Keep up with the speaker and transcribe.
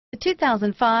The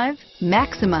 2005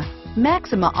 Maxima.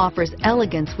 Maxima offers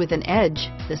elegance with an edge.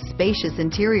 The spacious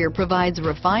interior provides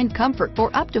refined comfort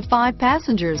for up to 5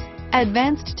 passengers.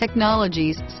 Advanced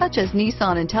technologies such as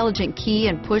Nissan Intelligent Key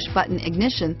and Push-Button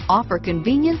Ignition offer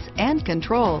convenience and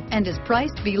control and is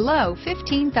priced below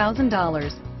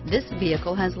 $15,000. This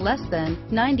vehicle has less than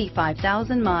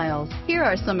 95,000 miles. Here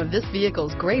are some of this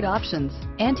vehicle's great options: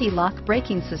 anti-lock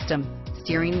braking system,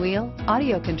 steering wheel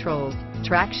audio controls,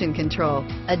 traction control,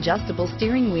 adjustable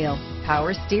steering wheel,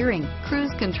 power steering, cruise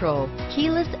control,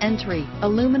 keyless entry,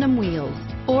 aluminum wheels,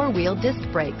 4-wheel disc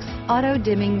brakes,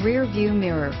 auto-dimming rear view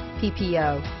mirror,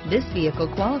 PPO. This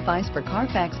vehicle qualifies for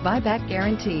Carfax buyback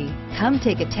guarantee. Come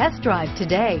take a test drive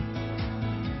today.